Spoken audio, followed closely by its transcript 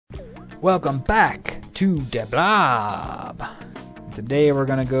Welcome back to the Blob. Today we're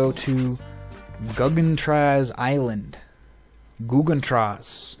gonna go to Gee-Guggentraz Island.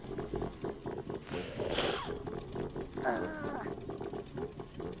 Gee-Guggentraz.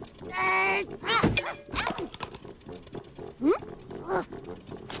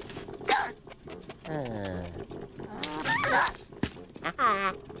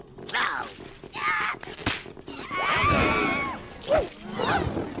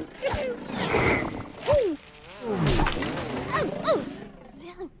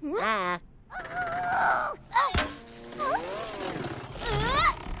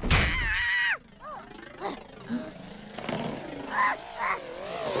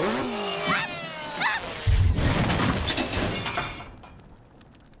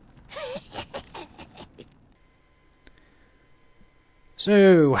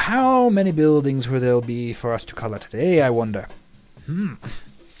 So, how many buildings will there be for us to color today, I wonder? I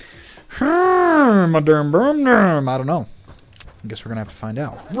don't know. I guess we're gonna have to find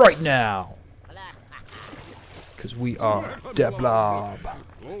out right now. Because we are the Blob,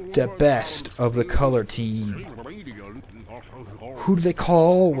 the best of the color team. Who do they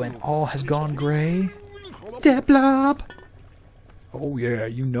call when all has gone gray? The Blob. Oh yeah,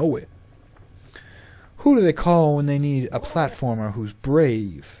 you know it. Who do they call when they need a platformer who's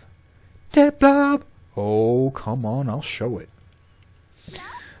brave? The Blob. Oh, come on, I'll show it.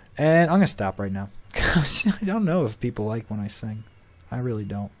 And I'm going to stop right now. I don't know if people like when I sing. I really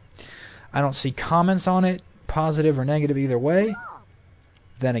don't. I don't see comments on it, positive or negative either way.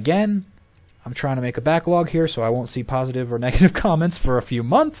 Then again, I'm trying to make a backlog here, so I won't see positive or negative comments for a few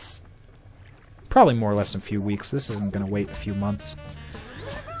months. Probably more or less a few weeks. This isn't going to wait a few months.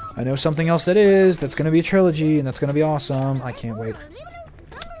 I know something else that's going to be a trilogy, and that's going to be awesome. I can't wait.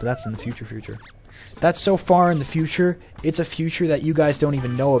 But that's in the future. That's so far in the future, it's a future that you guys don't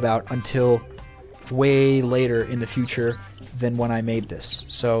even know about until way later in the future than when I made this.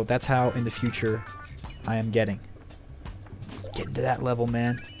 So that's how in the future I am getting. Getting to that level,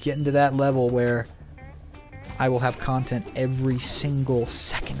 man. Getting to that level where I will have content every single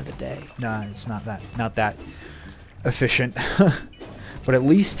second of the day. No, it's not that efficient. But at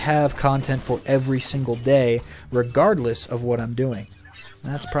least have content for every single day, regardless of what I'm doing.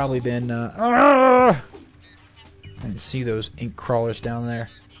 That's probably been, I can see those ink crawlers down there.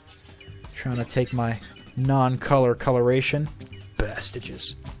 Trying to take my non-color coloration.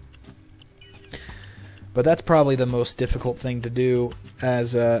 Bastages. But that's probably the most difficult thing to do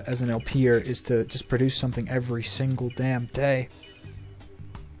as an LPer, is to just produce something every single damn day.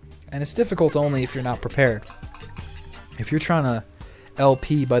 And it's difficult only if you're not prepared. If you're trying to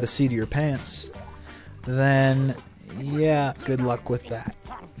LP by the seat of your pants, then yeah, good luck with that.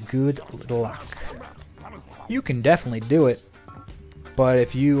 Good luck. You can definitely do it, but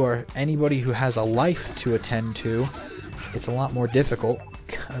if you are anybody who has a life to attend to, it's a lot more difficult,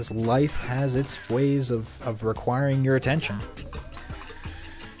 because life has its ways of requiring your attention.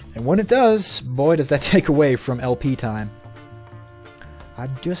 And when it does, boy does that take away from LP time. I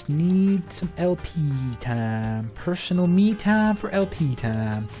just need some LP time. Personal me time for LP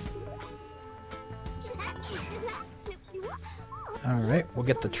time. Alright, we'll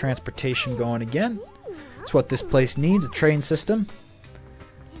get the transportation going again. That's what this place needs, a train system.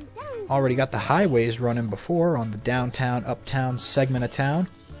 Already got the highways running before on the downtown, uptown segment of town.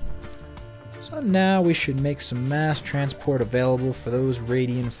 So now we should make some mass transport available for those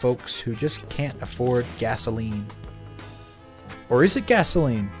radiant folks who just can't afford gasoline. Or is it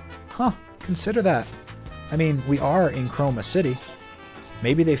gasoline? Huh, consider that. I mean, we are in Chroma City.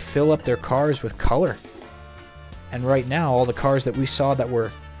 Maybe they fill up their cars with color. And right now, all the cars that we saw that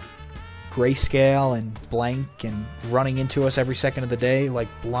were grayscale and blank and running into us every second of the day, like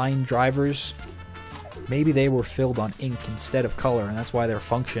blind drivers, maybe they were filled on ink instead of color, and that's why they're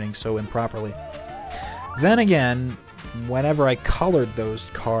functioning so improperly. Then again, whenever I colored those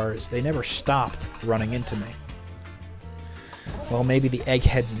cars, they never stopped running into me. Well, maybe the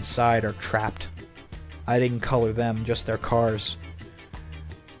eggheads inside are trapped. I didn't color them, just their cars.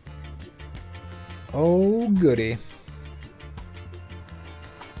 Oh, goody.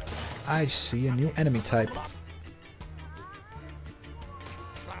 I see a new enemy type.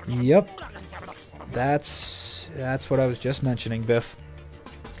 Yep. That's what I was just mentioning, Biff.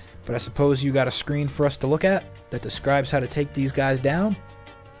 But I suppose you got a screen for us to look at that describes how to take these guys down?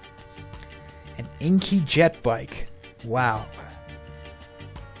 An inky jet bike. Wow.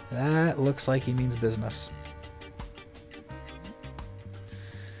 That looks like he means business.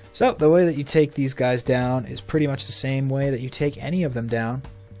 So, the way that you take these guys down is pretty much the same way that you take any of them down.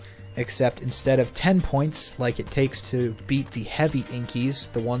 except instead of 10 points, like it takes to beat the heavy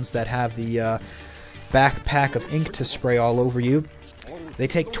inkies, the ones that have the backpack of ink to spray all over you, they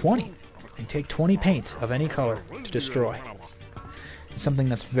take 20. They take 20 paint of any color to destroy. Something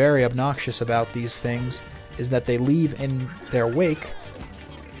that's very obnoxious about these things is that they leave in their wake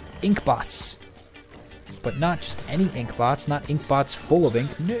ink bots. But not just any ink bots, not ink bots full of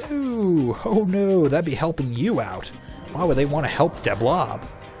ink. No! Oh no, that'd be helping you out. Why would they want to help Blob?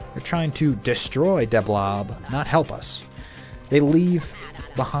 They're trying to destroy Blob, not help us. They leave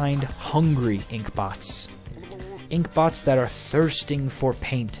behind hungry ink bots. Ink bots that are thirsting for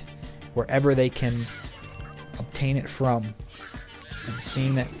paint wherever they can obtain it from. And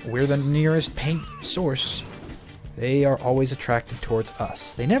seeing that we're the nearest paint source, they are always attracted towards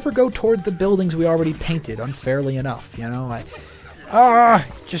us. They never go towards the buildings we already painted, unfairly enough, you know?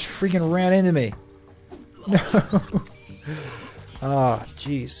 Just freaking ran into me. No.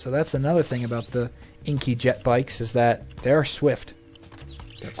 Jeez. So that's another thing about the inky jet bikes, is that they're swift.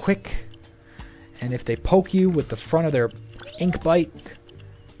 They're quick. And if they poke you with the front of their ink bike,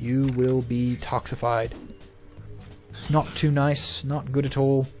 you will be toxified. Not too nice, not good at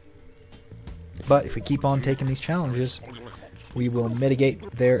all. But if we keep on taking these challenges, we will mitigate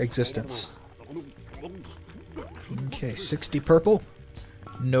their existence. Okay, 60 purple.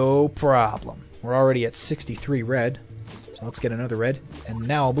 No problem. We're already at 63 red. So let's get another red. And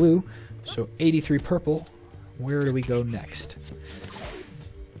now a blue. So 83 purple. Where do we go next?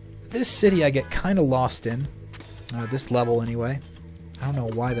 This city I get kind of lost in. This level anyway. I don't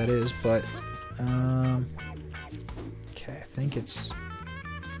know why that is, but... okay, I think it's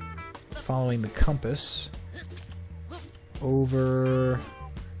following the compass over...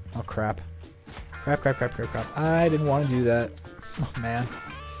 oh, crap. Crap. I didn't want to do that. Oh, man.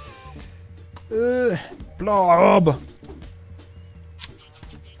 Blob!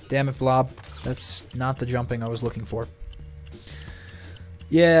 Damn it, Blob. That's not the jumping I was looking for.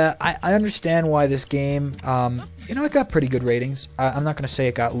 Yeah, I understand why this game, you know, it got pretty good ratings. I'm not going to say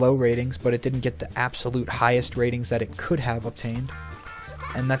it got low ratings, but it didn't get the absolute highest ratings that it could have obtained.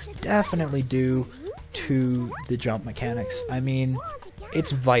 And that's definitely due to the jump mechanics. I mean,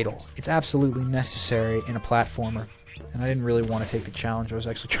 it's vital. It's absolutely necessary in a platformer. And I didn't really want to take the challenge. I was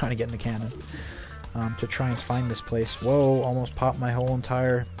actually trying to get in the cannon to try and find this place. Whoa, almost popped my whole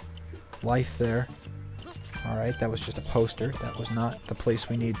entire life there. Alright, that was just a poster. That was not the place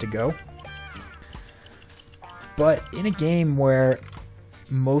we need to go. But in a game where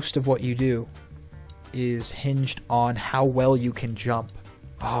most of what you do is hinged on how well you can jump.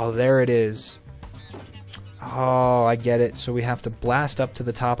 Oh, there it is. Oh, I get it. So we have to blast up to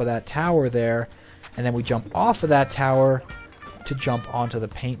the top of that tower there, and then we jump off of that tower to jump onto the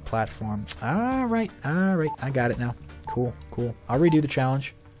paint platform. Alright, I got it now. Cool. I'll redo the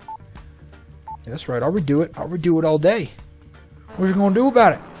challenge. Yeah, that's right, I'll redo it. I'll redo it all day. What you gonna do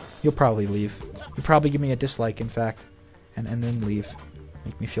about it? You'll probably leave. You'll probably give me a dislike, in fact. And then leave.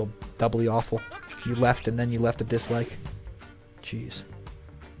 Make me feel doubly awful. You left and then you left a dislike. Jeez.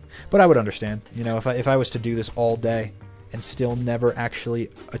 But I would understand. You know, if I was to do this all day and still never actually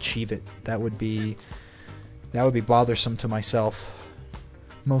achieve it, that would be bothersome to myself.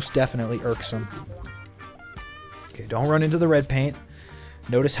 Most definitely irksome. Okay, don't run into the red paint.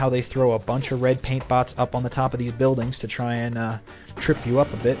 Notice how they throw a bunch of red paint bots up on the top of these buildings to try and trip you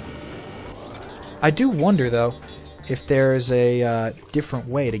up a bit. I do wonder, though, if there's a different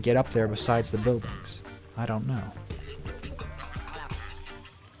way to get up there besides the buildings. I don't know.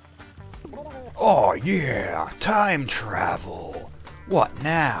 Oh yeah, time travel. What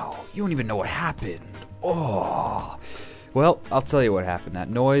now? You don't even know what happened. Oh. Well, I'll tell you what happened. That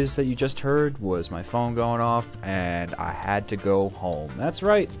noise that you just heard was my phone going off, and I had to go home. That's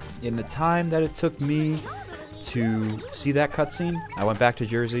right. In the time that it took me to see that cutscene, I went back to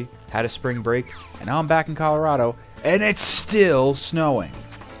Jersey, had a spring break, and now I'm back in Colorado, and it's still snowing.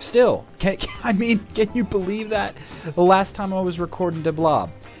 Still. Can you believe that? The last time I was recording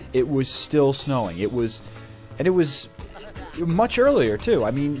Blob, it was still snowing. It was much earlier, too.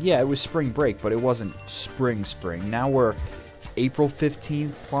 I mean, yeah, it was spring break, but it wasn't spring. Now it's April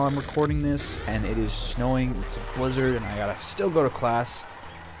 15th while I'm recording this, and it is snowing. It's a blizzard, and I gotta still go to class.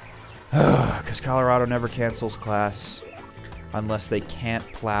 Because Colorado never cancels class unless they can't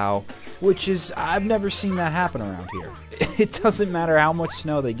plow, which is, I've never seen that happen around here. It doesn't matter how much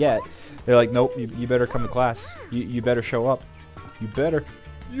snow they get. They're like, nope, you better come to class. You better show up. You better.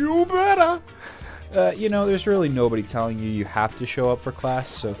 You know, there's really nobody telling you have to show up for class,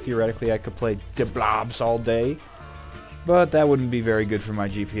 so theoretically I could play Blobs all day. But that wouldn't be very good for my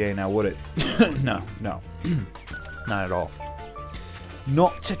GPA now, would it? No. Not at all.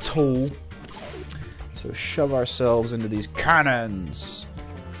 Not at all. So shove ourselves into these cannons.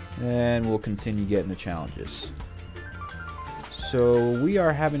 And we'll continue getting the challenges. So we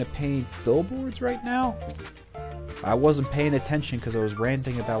are having to paint billboards right now? I wasn't paying attention because I was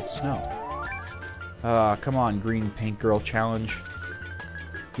ranting about snow. Come on, Green Paint Girl Challenge.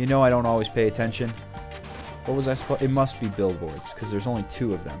 You know I don't always pay attention. What was I supposed... It must be billboards, because there's only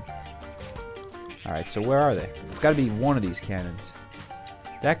 2 of them. Alright, so where are they? It's got to be one of these cannons.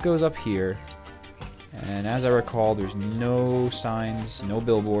 That goes up here. And as I recall, there's no signs, no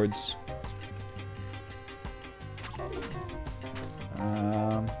billboards.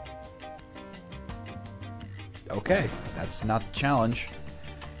 Okay, that's not the challenge.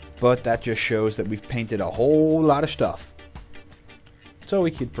 But that just shows that we've painted a whole lot of stuff. So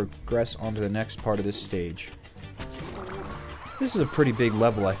we could progress on to the next part of this stage. This is a pretty big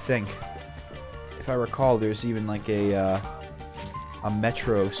level, I think. If I recall, there's even like a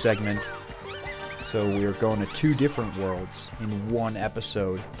metro segment. So we're going to 2 different worlds in one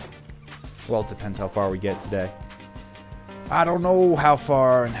episode. Well, it depends how far we get today. I don't know how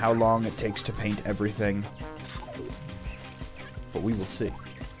far and how long it takes to paint everything. But we will see.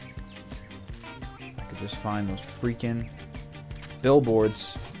 I could just find those freaking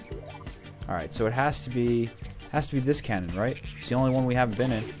billboards. Alright, so it has to be this cannon, right? It's the only one we haven't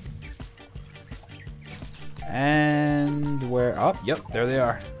been in. And where... Oh, yep, there they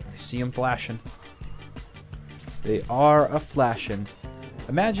are. I see them flashing. They are a-flashing.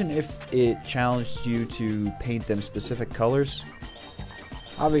 Imagine if it challenged you to paint them specific colors.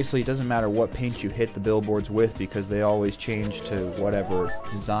 Obviously, it doesn't matter what paint you hit the billboards with because they always change to whatever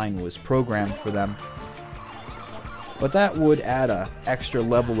design was programmed for them. But that would add a extra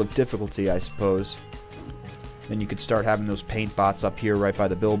level of difficulty, I suppose. Then you could start having those paint bots up here right by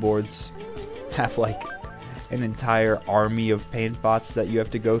the billboards. Have like an entire army of paint bots that you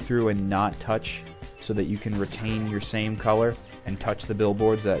have to go through and not touch so that you can retain your same color and touch the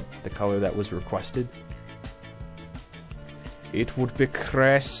billboards at the color that was requested. It would be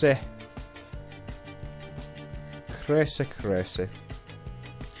crazy. Crazy, crazy.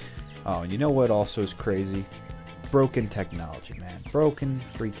 Oh, and you know what also is crazy? Broken technology, man. Broken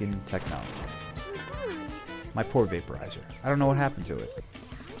freaking technology. My poor vaporizer. I don't know what happened to it.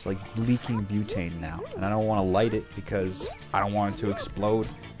 It's like leaking butane now. And I don't want to light it because I don't want it to explode.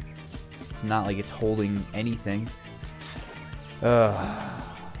 It's not like it's holding anything. The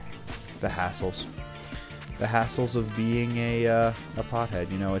hassles. The hassles of being a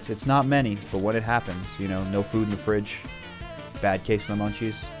pothead. You know, it's not many, but when it happens, you know, no food in the fridge, bad case of the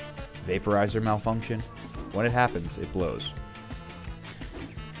munchies, vaporizer malfunction. When it happens, it blows.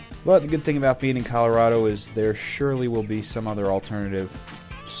 But the good thing about being in Colorado is there surely will be some other alternative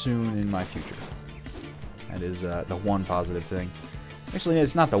soon in my future. That is the one positive thing. Actually,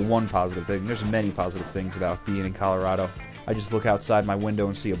 it's not the one positive thing. There's many positive things about being in Colorado. I just look outside my window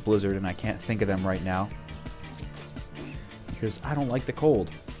and see a blizzard, and I can't think of them right now. Because I don't like the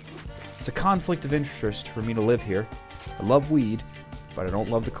cold. It's a conflict of interest for me to live here. I love weed, but I don't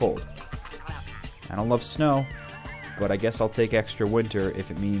love the cold. I don't love snow, but I guess I'll take extra winter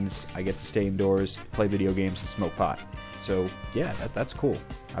if it means I get to stay indoors, play video games, and smoke pot. So, yeah, that's cool.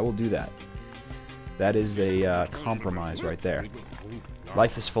 I will do that. That is a compromise right there.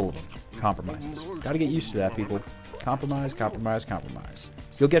 Life is full of them. Compromises. Gotta get used to that, people. Compromise, compromise, compromise.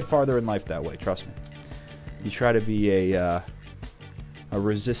 You'll get farther in life that way, trust me. You try to be a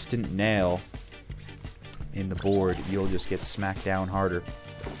resistant nail in the board, you'll just get smacked down harder.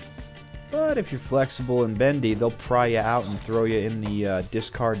 But if you're flexible and bendy, they'll pry you out and throw you in the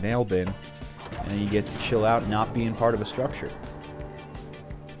discard nail bin, and then you get to chill out not being part of a structure.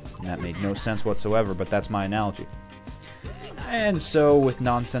 And that made no sense whatsoever, but that's my analogy. And so, with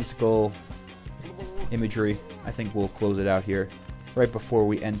nonsensical imagery, I think we'll close it out here, right before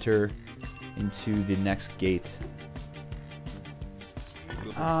we enter into the next gate.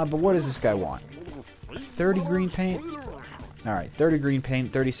 But what does this guy want? 30 green paint? Alright, 30 green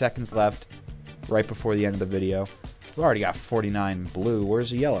paint, 30 seconds left, right before the end of the video. We've already got 49 blue. Where's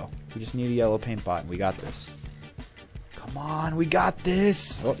the yellow? We just need a yellow paint pot, and we got this. Come on, we got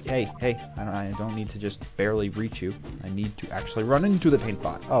this! Oh, hey, I don't need to just barely reach you. I need to actually run into the paint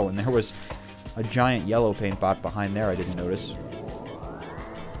pot. Oh, and there was a giant yellow paint pot behind there I didn't notice.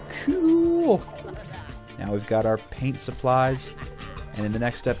 Cool! Now we've got our paint supplies, and in the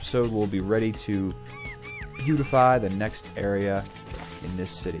next episode we'll be ready to beautify the next area in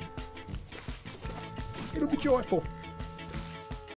this city. It'll be joyful.